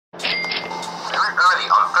Early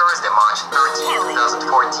on Thursday, March 13, 2014,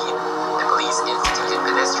 the police instituted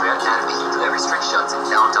pedestrian and vehicular restrictions in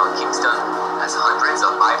downtown Kingston as hundreds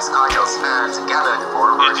of Vybz Kartel's fans gathered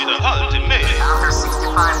for a verdict. After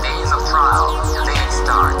 65 days of trial, the day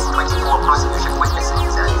starts. 24 prosecution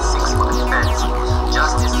witnesses and 6 for the defense.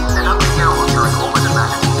 Justice Riddim will turn over the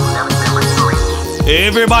matter to 11 member jury.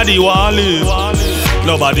 Everybody want live,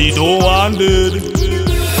 nobody don't want dead.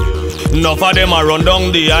 Enough of them a run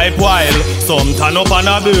down the hype while some turn up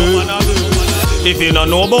on a bed. If you don't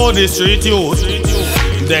know about the street youth,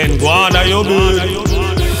 then go on to your bed.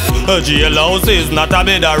 A jailhouse is not a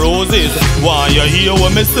bed of roses. Want you hear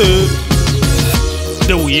what me say?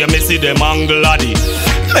 The way me see them angle addy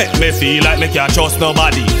make me feel like me can't trust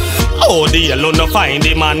nobody. Oh, the yellow no find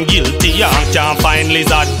the man guilty and can't find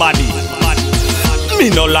lizard body. Me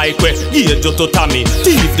no like we give you to Tommy.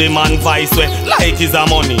 Thief the man vice we like is a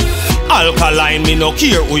money. Alkaline me no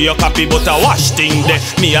care who you copy, but a wash thing there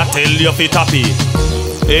me a tell you fit happy.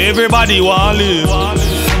 Everybody want live,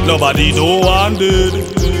 nobody don't want dead.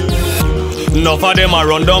 Enough of them a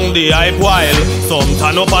run down the hype while some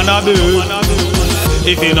turn up on a bed.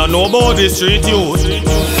 If you don't know about the street youth,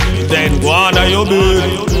 then go on to your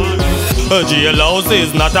bed. A jailhouse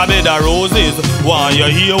is not a bed of roses. Want you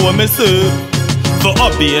hear what me say? For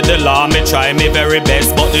obey the law, me try me very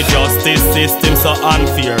best, but the justice system so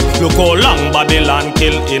unfair. Look how long Babylon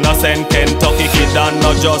kill innocent Kentucky kid and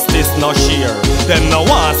no justice, no share. Them no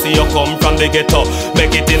want see you come from the ghetto,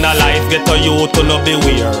 make it in a life, ghetto youth to no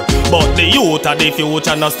beware. But the youth are the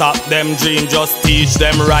future, no stop them dream, just teach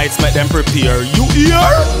them rights, make them prepare. You hear?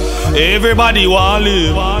 Everybody want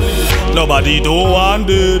live, nobody don't want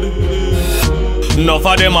dead. Enough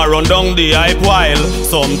of them a run down the hype while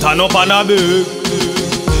some turn up on a bed.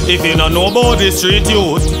 If you don't know about the street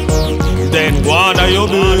youth, then go on to your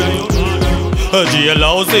bed. A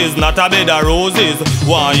jailhouse is not a bed of roses.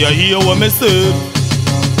 Want you hear what me say?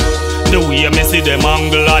 The way me see them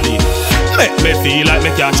angle addy make me feel like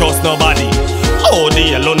me can't trust nobody. Oh,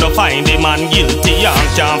 the yellow no find the man guilty and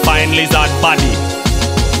can't find lizard body.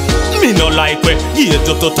 Me no like we give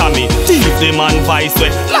you to Tommy. Thief the man vice we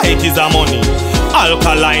like is a money.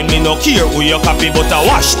 Alkaline me no care who you copy, but a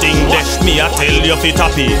wash thing there me a tell you fit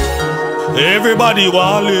happy. Everybody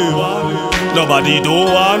want live, nobody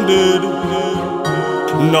don't want dead.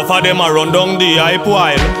 Enough of them a run down the hype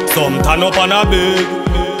while some turn up on a bed.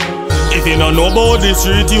 If you don't know about the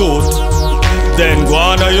street youth, then go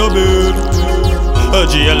on to your bed. A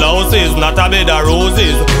jailhouse is not a bed of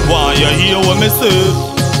roses. Want you hear what me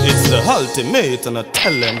say? It's the ultimate and I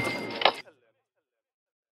tell them.